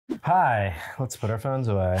Hi, let's put our phones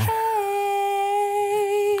away. Hey,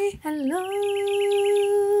 hello.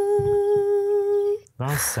 That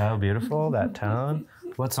was so beautiful, that tone.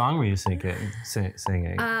 What song were you singing?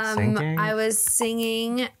 Singing? I was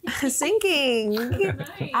singing. Sinking.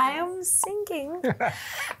 I am sinking.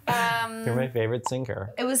 You're my favorite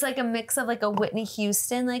singer. It was like a mix of like a Whitney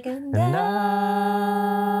Houston, like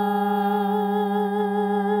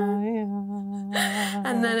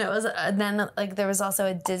And then it was, then like there was also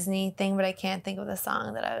a Disney thing, but I can't think of the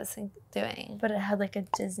song that I was doing. But it had like a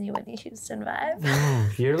Disney Whitney Houston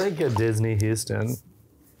vibe. You're like a Disney Houston.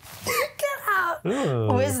 Get out,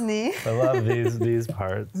 Ooh, Whitney. I love these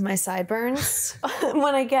parts. My sideburns.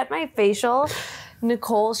 When I get my facial,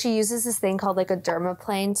 Nicole, she uses this thing called like a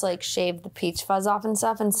dermaplane to like shave the peach fuzz off and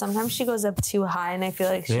stuff. And sometimes she goes up too high and I feel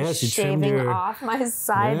like she's shaving off my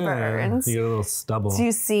sideburns. Yeah, you get a little stubble. Do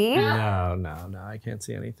you see? No, I can't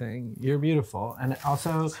see anything. You're beautiful. And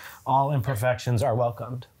also, all imperfections are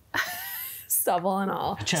welcomed. Stubble and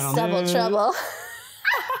all. Channel news. Trouble.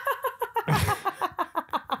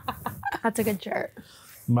 That's a good shirt.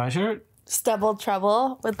 My shirt? Stubble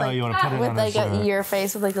trouble with like, you want to put it with on like your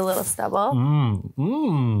face with like a little stubble.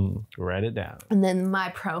 Write it down. And then my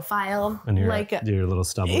profile, And like your little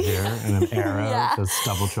stubble here, and an arrow Yeah. says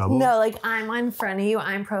stubble trouble. No, like I'm on front of you,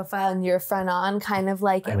 I'm profile, and you're front on, kind of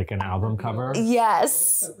like Like an album cover.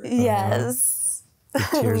 yes, yes.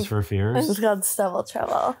 Tears for Fears. It's called Stubble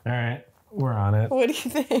Trouble. All right, we're on it. What do you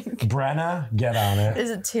think? Brenna, get on it.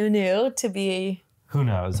 Is it too new to be? Who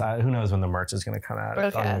knows? Who knows when the merch is going to come out?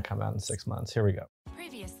 It's Okay. going to come out in 6 months. Here we go.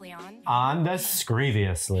 Previously On the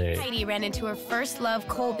Screviously. Heidi ran into her first love,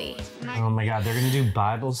 Colby. Oh my God, they're going to do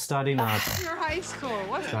Bible study. Not Your high school.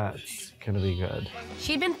 What's that's going to be good.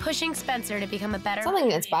 She'd been pushing Spencer to become a better. Something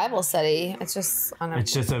it's Bible study. It's just on a,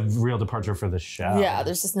 It's just a real departure for the show. yeah.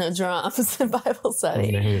 There's just no drums in Bible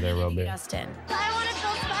study. Maybe there will be. Justin. I want to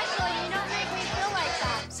feel special and you don't make me feel like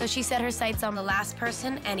that. So she set her sights on the last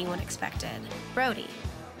person anyone expected, Brody.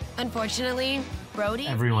 Unfortunately, Brody.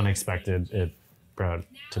 Everyone expected it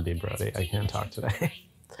to be Brody. I can't talk today.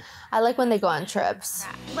 I like when they go on trips.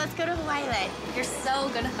 Let's go to Hawaii then. You're so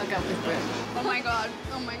gonna hook up with Brody. Oh my God.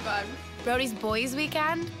 Oh my God. Brody's boys'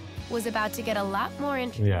 weekend was about to get a lot more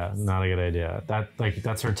interesting. Yeah, not a good idea.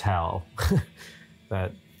 That's her tell.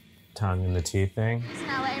 That tongue in the teeth thing. It's in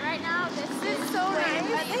LA right now. This is so nice.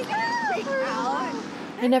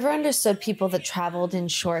 I never understood people that traveled in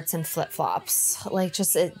shorts and flip flops. Like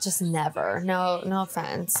just never. No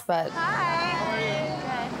offense, but Hi.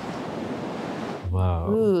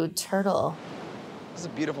 Whoa. ooh, turtle This is a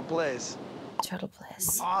beautiful place.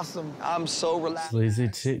 place. Awesome. I'm so relaxed. Sleazy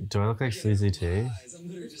T. Do I look like Sleazy T?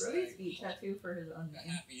 Brody's beat tattoo for his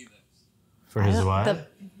unknown. For his what?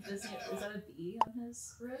 Is that a B on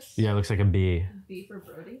his wrist? Yeah, it looks like a B. B for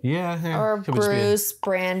Brody? Yeah. Or could just be a- Bruce,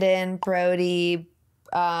 Brandon, Brody.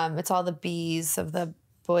 It's all the B's of the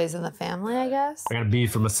boys in the family, I guess. I got a B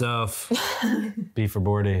for myself. B for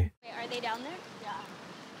Bordy. Wait, are they down there? Yeah.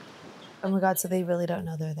 Oh my God, so they really don't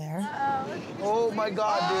know they're there? Oh my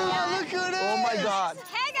God, dude. look who it Oh my God.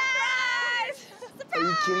 Hey guys! Are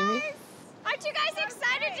you kidding me? Aren't you guys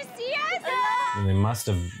excited to see us? And they must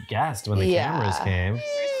have guessed when the Yeah. cameras came.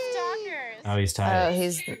 Stalkers. Oh, he's Oh, tired.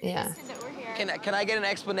 he's yeah. That we're here. Can I get an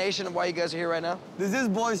explanation of why you guys are here right now? This is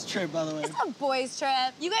boys' trip, by the way. A boys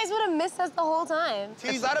trip. You guys would have missed us the whole time.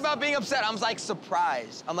 It's not about being upset. I'm like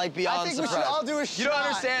surprised. I'm like beyond I think we surprised. should all do a You don't shot.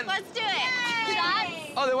 understand. Let's do it. Shots?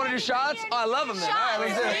 Oh, they want to do shots? Oh, I love them then. All right,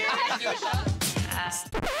 let's do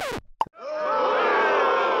it.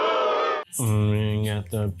 Got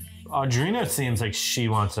the Audrina seems like she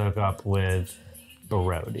wants to hook up with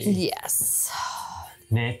Borody. Yes.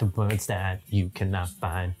 Make the words that you cannot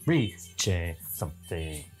find. Reaching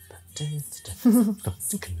something.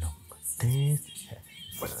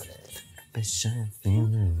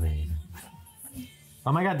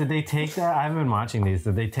 Oh my God, did they take that? I haven't been watching these.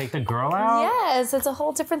 Did they take the girl out? Yes, it's a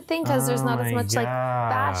whole different thing because there's not as Oh my much like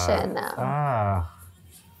God. fashion now. Ah.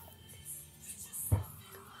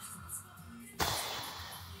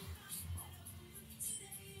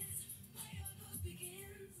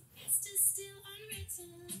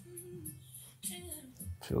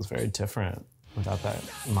 Feels very different without that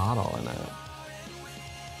model in it.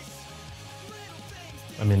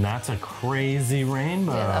 I mean, that's a crazy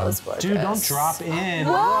rainbow. Yeah, that was gorgeous. Dude, don't drop in.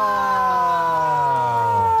 Whoa!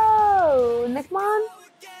 Oh, Nick Mon?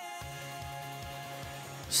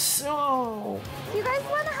 So. You guys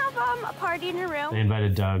want to have a party in your room? They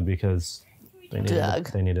invited Doug because they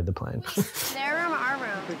needed the plane. Their room, our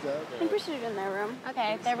room. I think we should have done their room.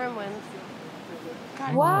 Okay, their room wins.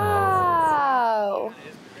 Wow!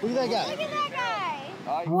 Look at that guy. Look at that guy.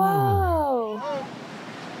 Whoa.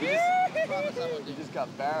 You just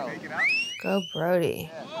got barreled. Go Brody.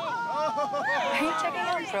 Are you checking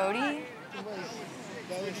out Brody?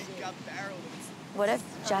 What if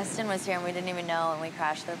Justin was here and we didn't even know and we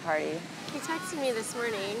crashed their party? He texted me this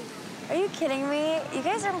morning. Are you kidding me? You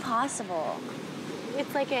guys are impossible.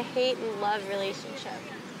 It's like a hate and love relationship.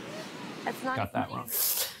 It's not. Got that wrong.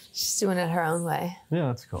 She's doing it her own way. Yeah,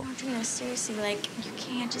 that's cool. Audrina, seriously, like, you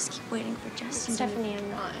can't just keep waiting for Justin. Stephanie, I'm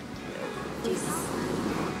not. Please.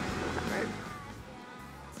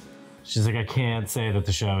 She's like, I can't say that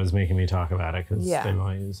the show is making me talk about it because Yeah. they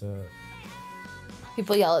won't use it.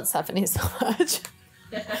 People yell at Stephanie so much.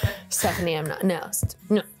 Stephanie, I'm not. No,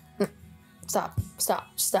 no. Stop.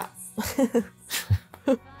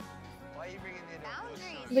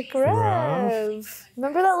 The Grove.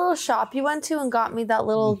 Remember that little shop you went to and got me that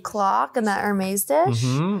little clock and that Hermes dish?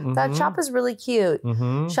 That shop is really cute.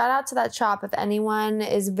 Shout out to that shop. If anyone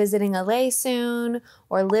is visiting LA soon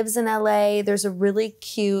or lives in LA, there's a really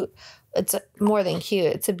cute, it's more than cute.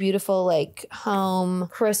 It's a beautiful like home,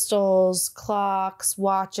 crystals, clocks,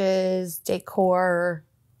 watches, decor.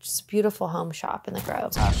 Just a beautiful home shop in the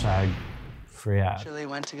Grove. Hashtag free ad. Actually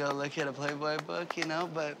went to go look at a Playboy book, you know,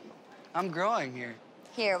 but I'm growing here.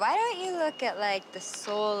 Here, why don't you look at, like, the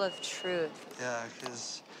soul of truth? Yeah,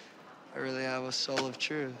 because I really have a soul of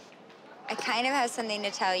truth. I kind of have something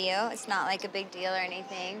to tell you. It's not, like, a big deal or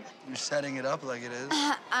anything. You're setting it up like it is. No,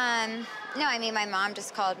 I mean, my mom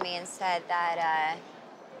just called me and said that,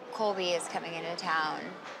 Colby is coming into town.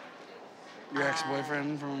 Your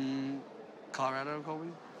ex-boyfriend from Colorado, Colby?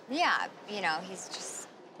 Yeah, you know, he's just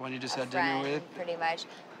The one you just a had dinner friend, with? pretty much.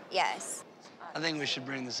 Yes. I think we should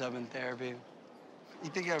bring this up in therapy. You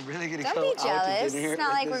think I'm really gonna Don't go be out to jealous. dinner It's not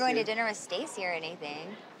with like this we're going to dude? dinner with Stacy or anything.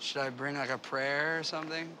 Should I bring like a prayer or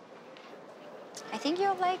something? I think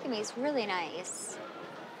you'll like him. He's really nice.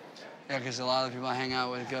 Yeah, because a lot of the people I hang out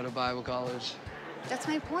with go to Bible college. That's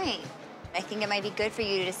my point. I think it might be good for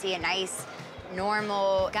you to see a nice,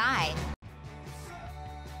 normal guy.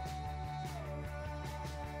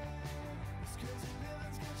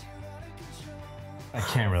 I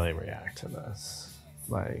can't really react to this.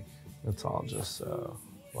 Like, it's all just so,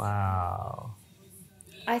 wow.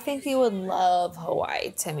 I think you would love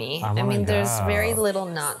Hawaii, Timmy. I I mean, wanna there's go. very little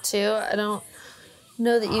not to. I don't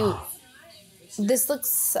know that you. This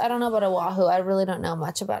looks. I don't know about Oahu. I really don't know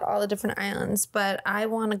much about all the different islands, but I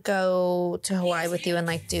want to go to Hawaii with you and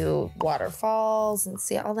like do waterfalls and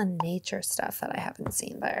see all the nature stuff that I haven't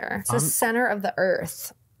seen there. It's the center of the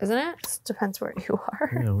earth, isn't it? Depends where you are.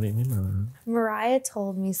 Yeah, what do you mean by that? Mariah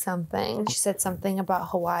told me something. She said something about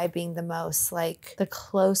Hawaii being the most, like, the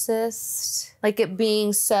closest, like it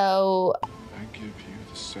being so. I give you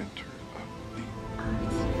the center of the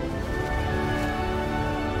earth.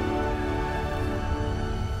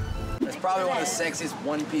 It's probably one of the sexiest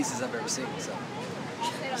one pieces I've ever seen. So.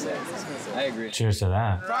 I agree. Cheers to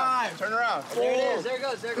that. 5, turn around. 4, There it is. There it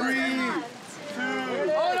goes. There it goes. 3,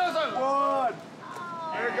 2, Oh, no, sorry. 1.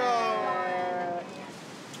 There it goes.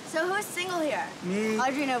 So who's single here? Me.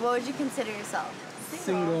 Audrina, what would you consider yourself?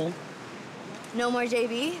 Single. No more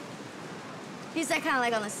JB? He's like kind of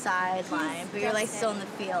like on the sideline, but you're like still in the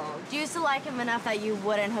field. Do you still like him enough that you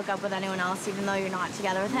wouldn't hook up with anyone else even though you're not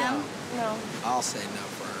together with him? No. I'll say no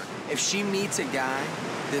for her. If she meets a guy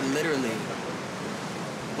that literally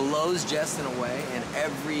blows Justin away in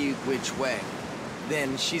every which way,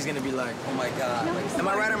 then she's gonna be like, oh my God. Am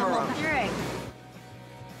I right or am I wrong? You're right.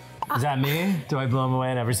 Is that me? Do I blow him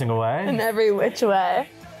away in every single way? In every which way.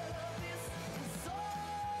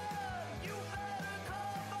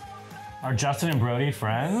 Are Justin and Brody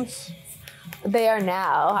friends? They are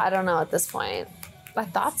now. I don't know at this point. I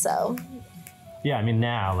thought so. Yeah, I mean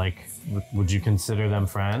now, like, would you consider them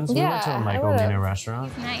friends? We went to Yeah, a I Michael would've. Mina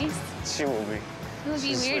restaurant. Nice. She will be. It would be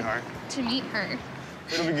She's a weird sweetheart. to meet her.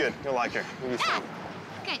 It'll be good. You'll like her. It'll be fun.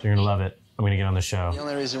 You're gonna love it. I'm gonna get on the show. The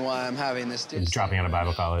only reason why I'm having this dude He's dropping out of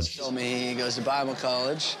Bible college. told me he goes to Bible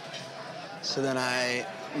college. So then I,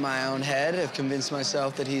 in my own head, have convinced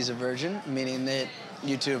myself that he's a virgin, meaning that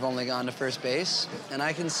you two have only gone to first base, and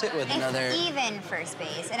I can sit with another. It's even first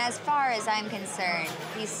base, and as far as I'm concerned,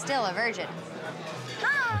 he's still a virgin.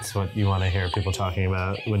 That's what you want to hear people talking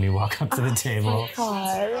about when you walk up to the table.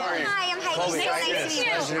 Hi, I'm Heidi. Colby, So nice to meet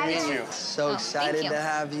you. pleasure to meet you. So excited you. to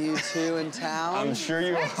have you two in town. I'm sure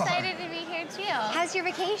you are. Excited to be here too. How's your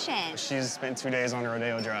vacation? She's spent 2 days on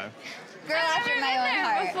Rodeo Drive. Girl after my own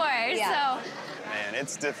heart. Before, Yeah. Man,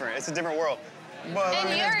 it's different. It's a different world. But I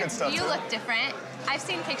mean, there's good stuff you too. look different. I've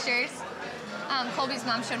seen pictures. Colby's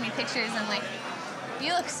mom showed me pictures, and like,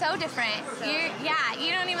 you look so different.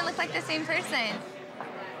 You don't even look like the same person.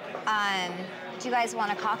 Do you guys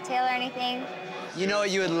want a cocktail or anything? You know what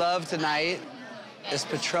you would love tonight? Is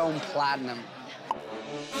Patron Platinum.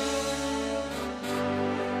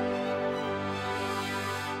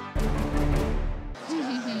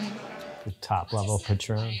 The top level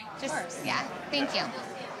Patron. Just, yeah, thank you.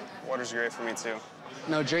 Water's great for me, too.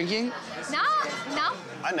 No drinking? No, no.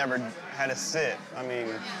 I never had a sip. I mean...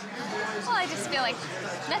 Well, I just feel like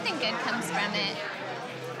nothing good comes from it.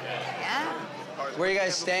 Yeah. Where are you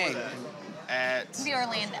guys staying? At... The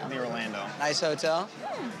Orlando. The Orlando. Nice hotel?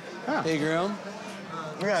 Huh. Big room?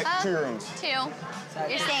 We got 2 rooms. 2.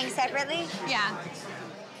 You're staying separately? Yeah.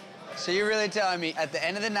 So you're really telling me at the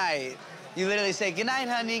end of the night, you literally say, good night,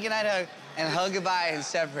 honey, good night, hug, and hug goodbye and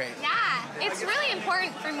separate. Yeah, it's really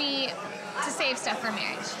important for me to save stuff for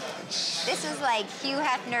marriage. This is like Hugh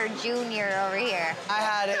Hefner Jr. over here. I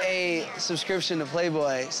had a subscription to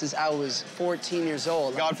Playboy since I was 14 years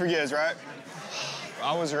old. God forgives, right?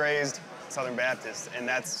 I was raised Southern Baptist, and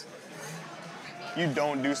that's... You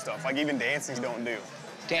don't do stuff. Like, even dancing you don't do.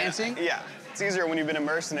 Dancing? Yeah. It's easier when you've been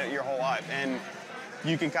immersed in it your whole life, and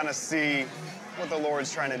you can kind of see what the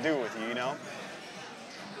Lord's trying to do with you, you know?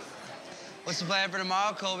 What's the plan for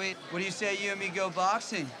tomorrow, Colby? What do you say you and me go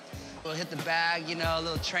boxing? We'll hit the bag, you know, a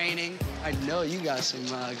little training. I know you got some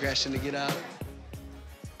aggression to get out.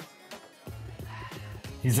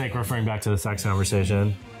 He's like referring back to the sex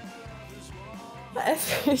conversation.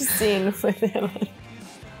 Every scene with him.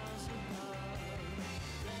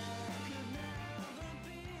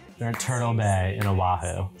 They're at Turtle Bay in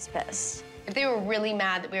Oahu. He's pissed. If they were really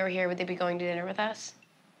mad that we were here, would they be going to dinner with us?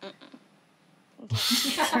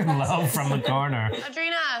 Low from the corner.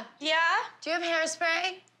 Audrina. Yeah? Do you have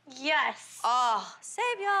hairspray? Yes. Oh,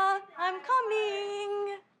 Savior, I'm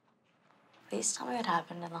coming. Please tell me what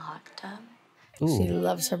happened in the hot tub. She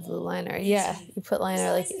loves her blue liner. Yeah, you put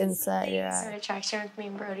liner like inside your It's an eye. attraction with me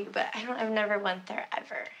and Brody, but I've never went there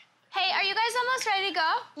ever. Hey, are you guys almost ready to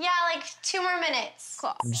go? Yeah, like 2 more minutes.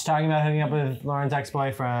 Cool. I'm just talking about hooking up with Lauren's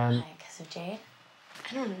ex-boyfriend. Because of Jade?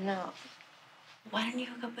 I don't know. Why didn't you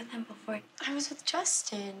hook up with him before? I was with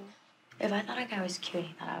Justin. If I thought a guy was cute,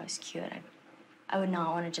 he thought I was cute, I would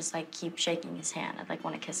not want to just like keep shaking his hand. I'd like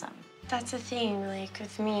want to kiss him. That's the thing, like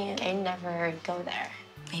with me, I never go there.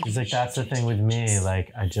 He's like, that's the thing with me.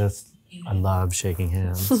 Like, I love shaking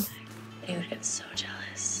hands. He would get so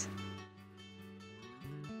jealous.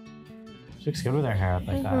 She looks good with her hair up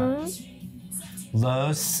like that.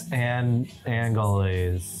 Los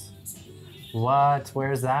Angeles. What?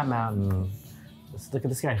 Where's that mountain? Let's look at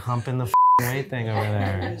this guy humping the weight thing over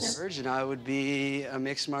there. Virgin, I would be a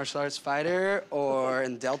mixed martial arts fighter or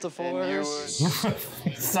in Delta Force.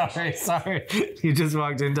 Sorry. He just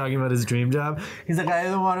walked in talking about his dream job. He's like, I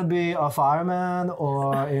either want to be a fireman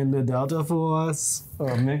or in the Delta Force or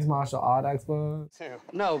a mixed martial art expert.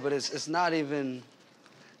 No, but it's not even...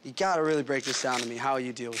 You gotta really break this down to me, how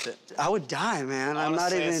you deal with it. I would die, man. Honestly, I'm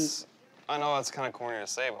not even... I know that's kind of corny to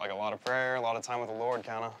say, but like a lot of prayer, a lot of time with the Lord,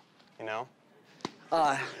 kind of, you know?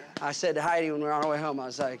 I said to Heidi when we were on our way home, I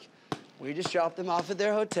was like, we just dropped them off at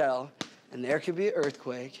their hotel, and there could be an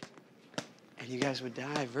earthquake, and you guys would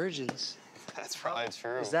die virgins. That's probably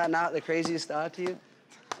true. Is that not the craziest thought to you?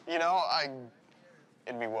 You know,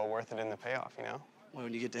 it'd be well worth it in the payoff, you know?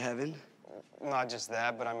 When you get to heaven? Not just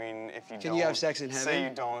that, but I mean, if you don't... Can you have sex in heaven? Say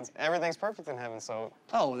you don't. Everything's perfect in heaven, so...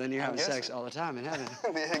 Oh, well, then you're having sex all the time in heaven.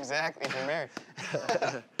 Exactly, if you're married.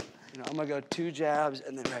 You know, I'm gonna go 2 jabs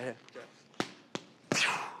and then right here.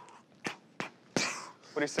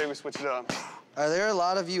 What do you say we switch it up? Are there a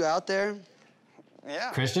lot of you out there?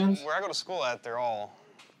 Yeah. Christians? Where I go to school at,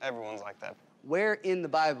 everyone's like that. Where in the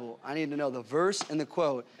Bible, I need to know the verse and the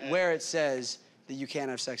quote, where it says that you can't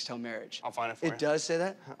have sex till marriage. I'll find it for you. It does say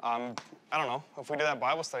that? I don't know. If we do that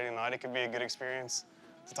Bible study tonight, it could be a good experience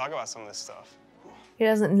to talk about some of this stuff. He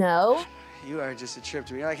doesn't know? You are just a trip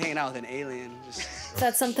to me. You're like hanging out with an alien.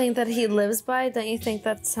 That's something that he lives by? Don't you think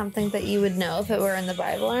that's something that you would know if it were in the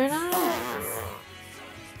Bible or not?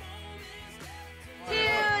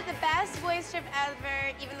 To the best boys trip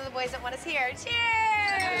ever, even though the boys don't want us here. Cheers!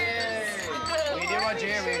 We do want you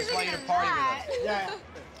here. We just want you to party with us. Yeah.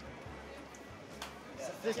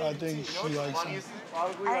 I think she likes him.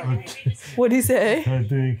 What'd he say? I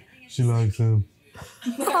think she likes him.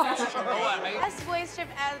 Best boys trip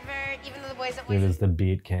ever, even though the boys don't want Dude us is the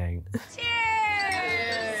beat king.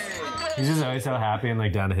 Cheers! He's just always so happy and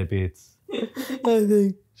like down to hit beats. I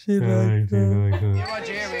think she likes him. We want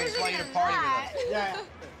you here. We just want you to party with us. Yeah.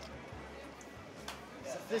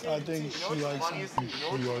 I think she likes something.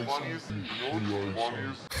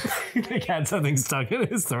 They had something stuck in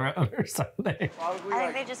his throat or something. I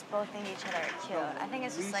think they just both think each other are cute. I think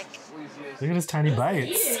it's just like... Look at his tiny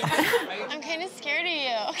bites. I'm kind of scared of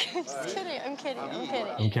you. I'm just kidding. I'm kidding. I'm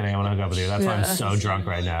kidding. I'm kidding. I want to hook up with you. That's why I'm so drunk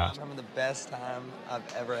right now. I'm having the best time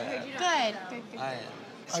I've ever had. Good. I am.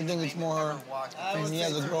 I think it's more when he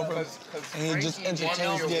has a girlfriend and he just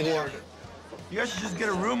entertains the idea. You guys should just get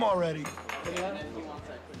a room already.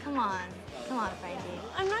 Come on. Come on, Frankie.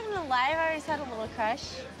 I'm not gonna lie. I've always had a little crush.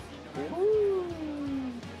 Ooh.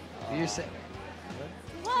 You're saying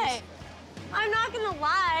What? I'm not gonna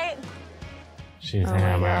lie. She's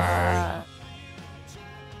hammered.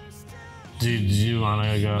 Do you want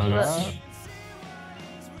to go hook up?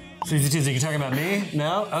 Susie, you talking about me?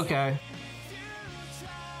 No? Okay.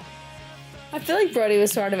 I feel like Brody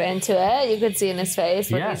was sort of into it. You could see in his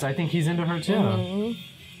face. Yes, I think he's into her too. Mm-hmm.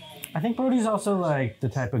 I think Brody's also like the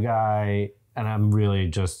type of guy, and I'm really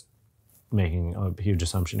just making a huge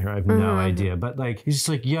assumption here. I have no idea, but like he's just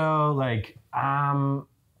like, yo, like I'm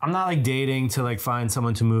not like dating to like find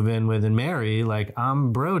someone to move in with and marry. Like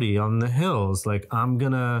I'm Brody on the hills. Like I'm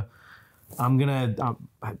gonna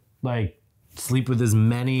like sleep with as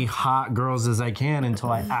many hot girls as I can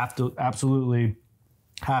until I absolutely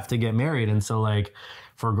have to get married. And so like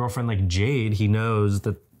for a girlfriend like Jade, he knows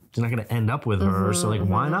that he's not gonna end up with her. So like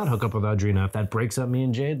why not hook up with Audrina? If that breaks up me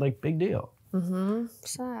and Jade, like big deal.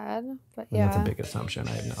 Sad, but And yeah. that's a big assumption.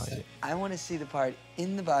 I have no idea. I want to see the part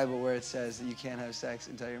in the Bible where it says that you can't have sex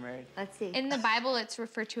until you're married. Let's see. In the Bible, it's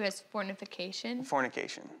referred to as fornication.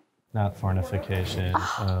 Fornication. Not fornication.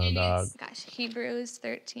 Oh, It dog. is. Gosh, Hebrews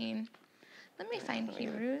 13. Let me find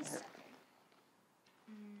Hebrews.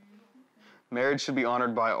 Marriage should be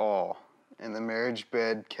honored by all, and the marriage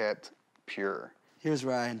bed kept pure. Here's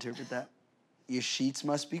where I interpret that. Your sheets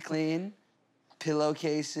must be clean,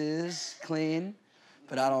 pillowcases clean,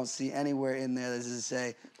 but I don't see anywhere in there that does it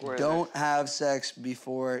say, don't have sex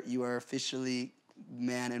before you are officially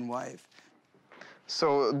man and wife.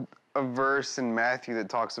 So a verse in Matthew that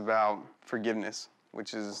talks about forgiveness,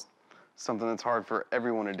 which is something that's hard for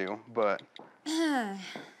everyone to do, but... I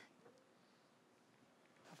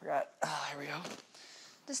forgot. Oh, here we go.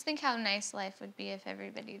 Just think how nice life would be if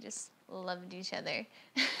everybody just loved each other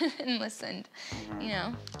and listened, you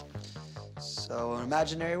know? So, an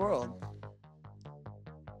imaginary world.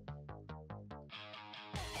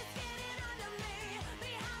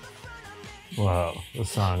 Whoa, the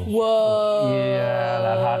song. Whoa. Yeah,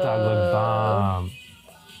 that hot dog looked bomb.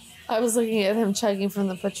 I was looking at him chugging from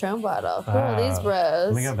the Patron bottle. Who are these Let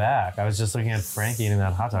bros? me go back. I was just looking at Frankie eating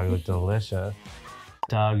that hot dog. It looked delicious.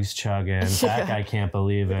 Dog's chugging. That guy can't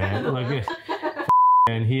believe it. Look at,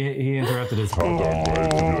 and he interrupted his hot dog.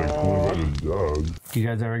 Do you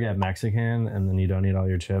guys ever get Mexican and then you don't eat all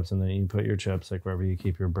your chips and then you put your chips like wherever you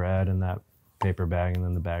keep your bread in that paper bag and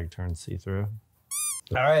then the bag turns see-through?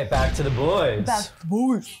 All right, back to the boys. Back to the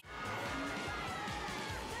boys.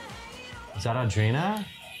 Is that Audrina?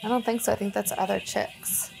 I don't think so. I think that's other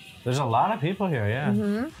chicks. There's a lot of people here, yeah.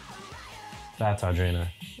 That's Audrina.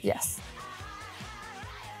 Yes.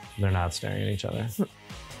 They're not staring at each other. Wait,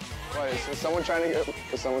 is someone trying to get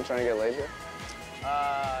laid here?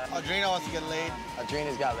 Audrina wants to get laid.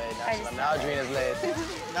 Audrina's got laid. Now Audrina's laid.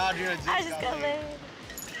 Now Audrina I just got laid.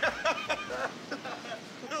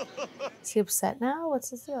 Is he upset now? What's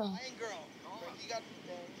his deal?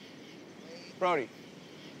 Brody,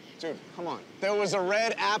 dude, come on. There was a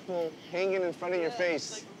red apple hanging in front of your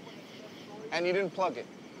face, and you didn't plug it.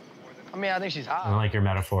 I mean, I think she's I hot. don't like your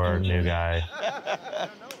metaphor, new guy.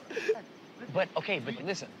 But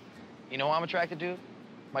listen, you know what I'm attracted to?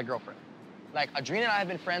 My girlfriend. Like, Audrina and I have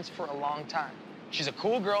been friends for a long time. She's a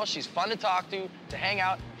cool girl, she's fun to talk to hang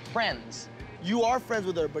out, friends. You are friends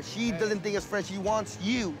with her, but she doesn't think it's friends. She wants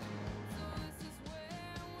you.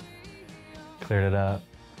 Cleared it up.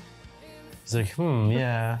 He's like,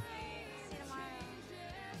 yeah.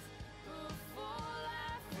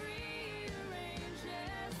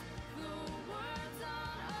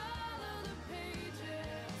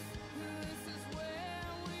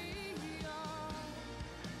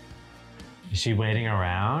 Is she waiting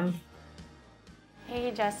around?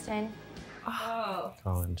 Hey, Justin. Oh.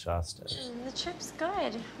 Calling Justin. The trip's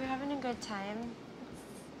good. We're having a good time.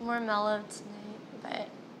 More mellow tonight, but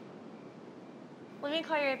let me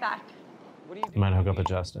call you right back. You might hook up with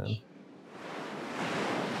Justin.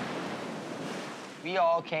 We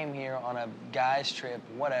all came here on a guy's trip,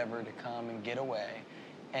 whatever, to come and get away.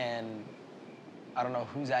 And I don't know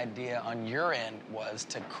whose idea on your end was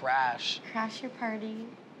to crash. Crash your party.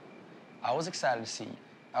 I was excited to see you.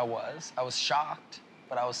 I was shocked,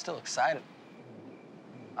 but I was still excited.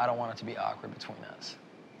 I don't want it to be awkward between us.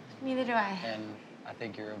 Neither do I. And I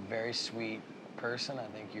think you're a very sweet person. I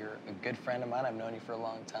think you're a good friend of mine. I've known you for a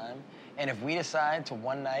long time. And if we decide to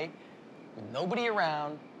one night, with nobody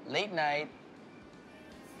around, late night,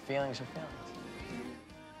 feelings are feelings.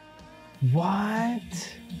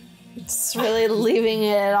 What? It's really leaving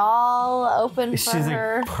it all open for She's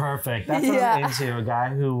her. like, perfect. That's what I'm into. A guy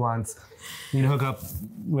who wants you to hook up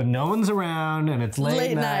when no one's around and it's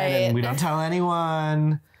late night and we don't tell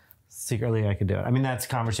anyone. Secretly, I could do it. I mean, that's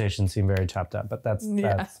conversations seem very chopped up, but that's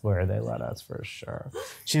where they let us for sure.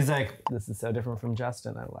 She's like, this is so different from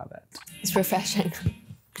Justin. I love it. It's refreshing.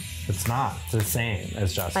 It's not the same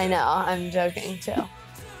as Justin. I know. I'm joking too.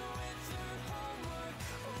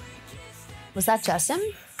 Was that Justin?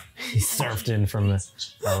 He surfed in from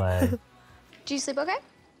LA. Did you sleep okay?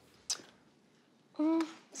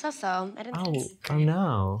 So. I didn't Oh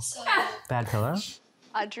no. Bad pillow?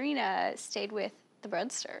 Audrina stayed with the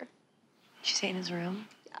roadster. She stayed in his room?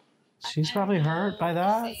 Yeah. She's probably hurt by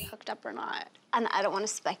that. Hooked up or not. And I don't want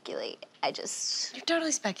to speculate. I just... You're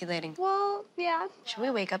totally speculating. Well, yeah. Should we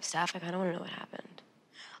wake up Steph? I kind of want to know what happened.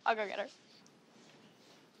 I'll go get her.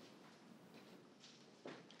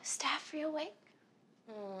 Steph, are you awake?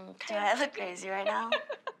 Do I look crazy right now?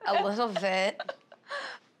 A little bit.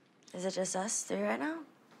 Is it just us three right now?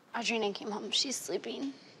 Audrina came home. She's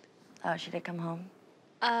sleeping. Oh, she did come home.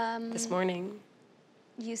 This morning.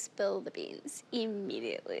 You spilled the beans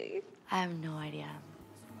immediately. I have no idea.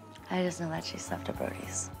 I just know that she slept at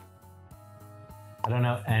Brody's. I don't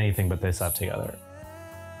know anything, but they slept together.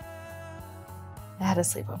 I had a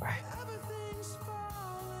sleepover.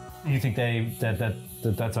 You think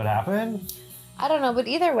that's what happened? I don't know, but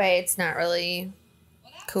either way, it's not really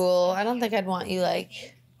cool. I don't think I'd want you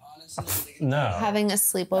like No. having a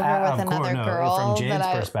sleepover with another girl. From Jade's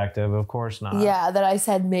that perspective, of course not. Yeah, that I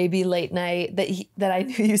said maybe late night. That I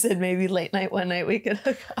knew you said maybe late night one night we could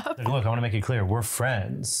hook up. Like, look, I want to make it clear, we're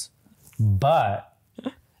friends, but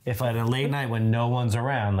if at a late night when no one's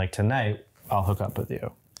around, like tonight, I'll hook up with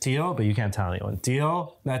you. Deal? But you can't tell anyone.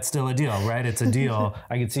 Deal? That's still a deal, right? It's a deal.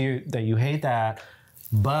 I can see that you hate that,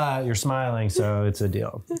 but you're smiling, so it's a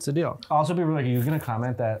deal. It's a deal. Also, people were like, are you gonna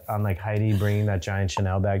comment that on like Heidi bringing that giant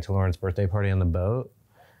Chanel bag to Lauren's birthday party on the boat?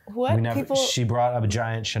 What? She brought up a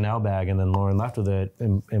giant Chanel bag, and then Lauren left with it,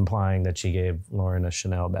 implying that she gave Lauren a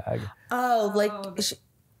Chanel bag. Oh, like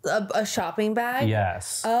a shopping bag?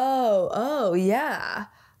 Yes. Oh, yeah.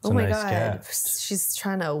 It's oh a my nice God. gift. She's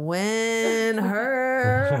trying to win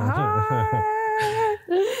her heart.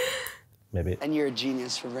 Maybe. And you're a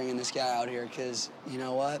genius for bringing this guy out here, because you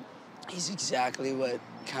know what? He's exactly what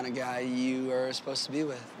kind of guy you are supposed to be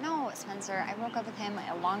with. No, Spencer, I broke up with him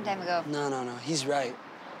a long time ago. No, he's right.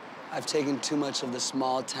 I've taken too much of the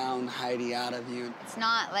small town Heidi out of you. It's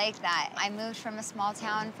not like that. I moved from a small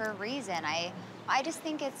town for a reason. I just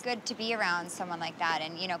think it's good to be around someone like that.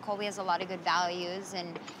 And, you know, Colby has a lot of good values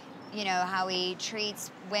and, you know, how he treats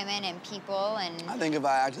women and people and... I think if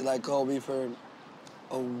I acted like Colby for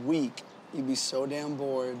a week, you'd be so damn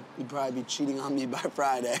bored, you'd probably be cheating on me by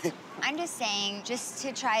Friday. I'm just saying, just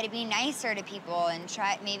to try to be nicer to people and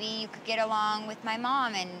maybe you could get along with my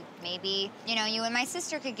mom and maybe, you know, you and my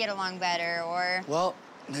sister could get along better or... Well,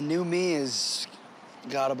 the new me is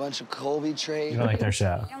got a bunch of Colby traits. You don't like their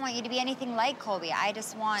show. I don't want you to be anything like Colby. I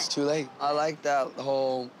just want... It's too late. I like that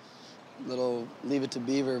whole little Leave It to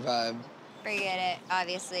Beaver vibe. Forget it.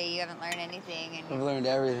 Obviously, you haven't learned anything. And I've learned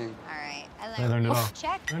everything. All right. I learned it all.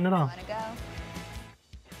 Check. Learned it all. Want to go?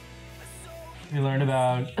 You learned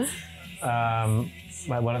about,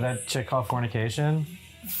 what did that chick call fornication?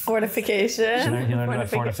 Fortification. You learned about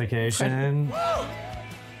fortification.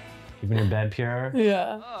 Keeping your bed pure.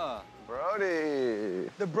 Yeah. Brody.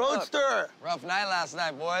 The Broadster. Rough night last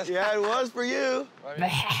night, boys. Yeah, it was for you.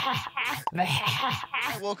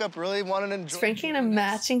 I woke up really wanting to enjoy. Is Frankie in a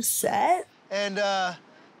matching set? And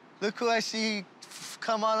look who I see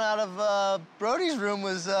come on out of Brody's room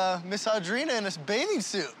was Miss Audrina in a bathing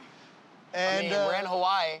suit. And we're in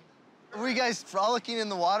Hawaii. Were you guys frolicking in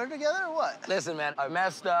the water together or what? Listen, man, I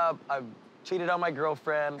messed up. I cheated on my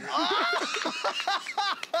girlfriend.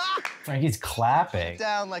 Frankie's clapping.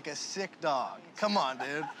 Down like a sick dog. Come on,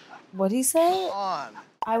 dude. What'd he say? Come on.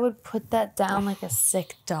 I would put that down like a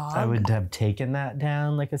sick dog. I would have taken that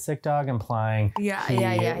down like a sick dog, implying he would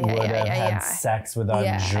have had sex with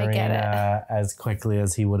Audrina as quickly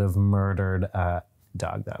as he would have murdered a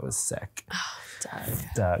dog that was sick.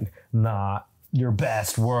 Doug, not your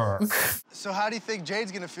best work. So how do you think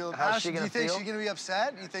Jade's gonna feel? How's she gonna do you think feel? she's gonna be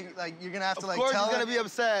upset? Do you think like you're gonna have to like Of course tell she's her? gonna be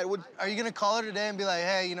upset. Are you gonna call her today and be like,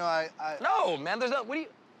 hey, you know, No, man, there's no, what do you,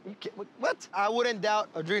 What? I wouldn't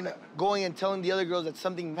doubt Audrina going and telling the other girls that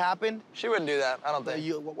something happened. She wouldn't do that, I don't think.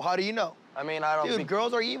 How do you know? I mean, I don't Dude, think...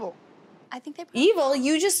 girls are evil. I think they Evil?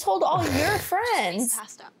 You just told all your friends.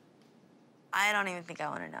 passed up. I don't even think I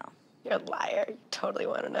want to know. You're a liar. You totally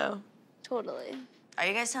want to know. Totally. Are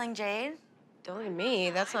you guys telling Jade? Don't look at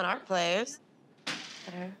me. That's not our place.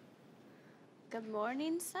 Good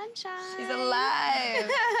morning, sunshine. She's alive.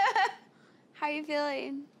 How are you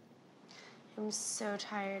feeling? I'm so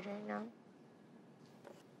tired right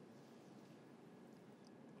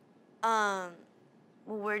now.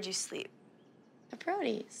 Well, where'd you sleep? At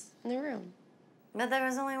Brody's, in the room. But there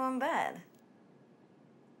was only one bed.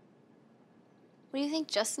 What do you think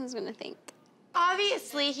Justin's gonna think?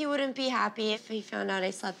 Obviously, he wouldn't be happy if he found out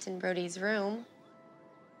I slept in Brody's room.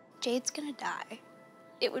 Jade's gonna die.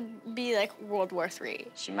 It would be like World War III.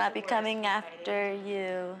 She might be coming after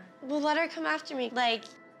you. Well, let her come after me. Like,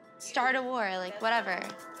 start a war, like, whatever.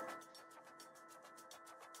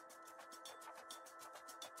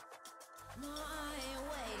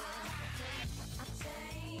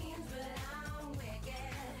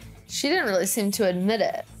 She didn't really seem to admit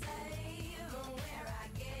it.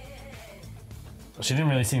 She didn't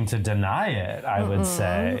really seem to deny it, I would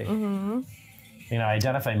say. You know, I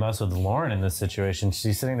identify most with Lauren in this situation.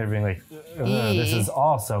 She's sitting there being like, this is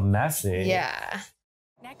all so messy. Yeah.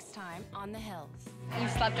 Next time on The Hills. You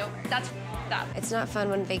slept over. That's up. It's not fun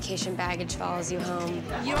when vacation baggage follows you home.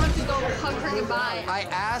 You don't have to go hug her goodbye. I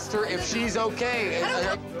asked her if she's okay. I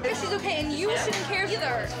don't know if she's okay, and you shouldn't care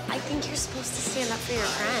either. I think you're supposed to stand up for your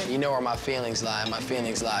friend. You know where my feelings lie. My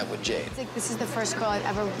feelings lie with Jade. It's like, this is the first girl I've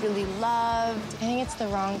ever really loved. I think it's the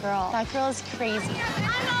wrong girl. That girl is crazy. I'm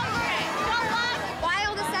over it. Why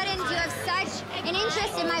all of a sudden do you have such an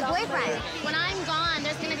interest in my boyfriend? When I'm gone,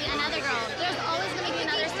 there's gonna be another girl. There's always gonna be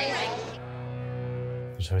another Stacey.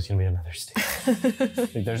 There's always gonna be another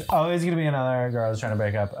Stacey. Like, there's always gonna be another girl who's trying to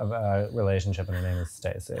break up a relationship, and her name is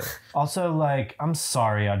Stacey. Also, like, I'm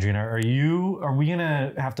sorry, Audrina. Are we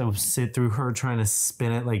gonna have to sit through her trying to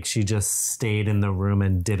spin it like she just stayed in the room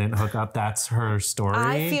and didn't hook up? That's her story.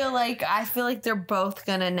 I feel like they're both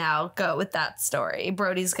gonna now go with that story.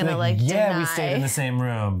 Brody's gonna yeah, deny. we stayed in the same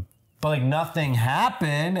room, but like nothing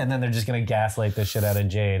happened, and then they're just gonna gaslight the shit out of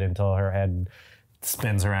Jade until her head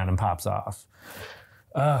spins around and pops off.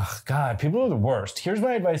 Ugh, God, people are the worst. Here's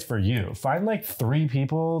my advice for you. Find like 3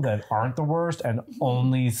 people that aren't the worst and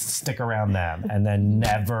only stick around them, and then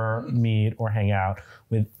never meet or hang out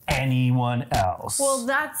with anyone else. Well,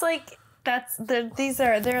 they're in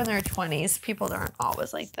their 20s. People aren't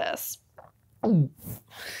always like this.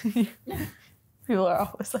 People are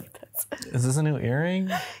always like this. Is this a new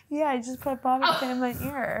earring? Yeah, I just put bobby pin in my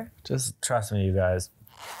ear. Just trust me, you guys.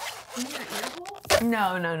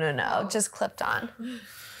 No. Just clipped on.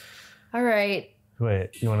 All right.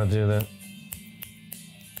 Wait, you want to do the...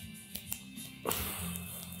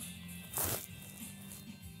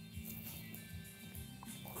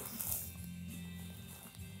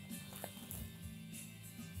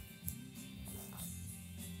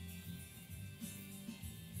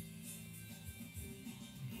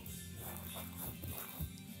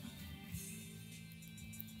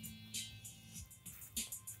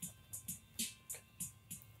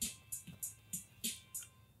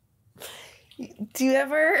 Do you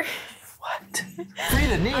ever... What? Free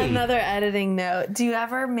the knee. Another editing note. Do you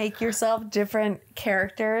ever make yourself different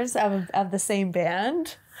characters of the same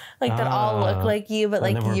band? Like that all look like you, but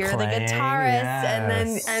like you're the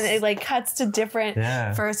guitarist, and it like cuts to different.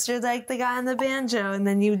 Yeah. First you're like the guy on the banjo, and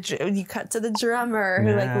then you cut to the drummer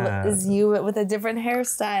who like is you with a different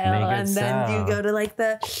hairstyle, and then you go to like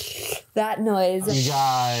that noise. You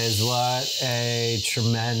guys, what a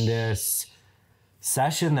tremendous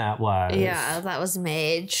session that was. Yeah, that was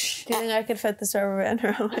Mage. Do you think I could fit this rubber band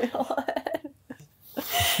around my whole head?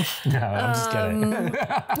 No, I'm just kidding. You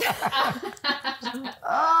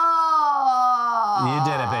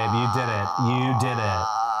did it, babe. You did it.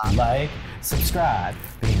 Like, subscribe,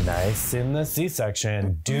 be nice in the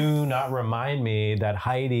C-section. Do not remind me that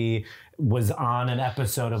Heidi was on an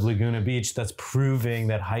episode of Laguna Beach that's proving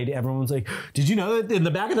that Heidi, everyone's like, did you know that in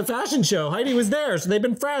the back of the fashion show, Heidi was there, so they've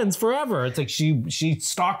been friends forever. It's like she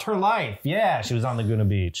stalked her life. Yeah, she was on Laguna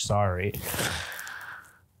Beach. Sorry.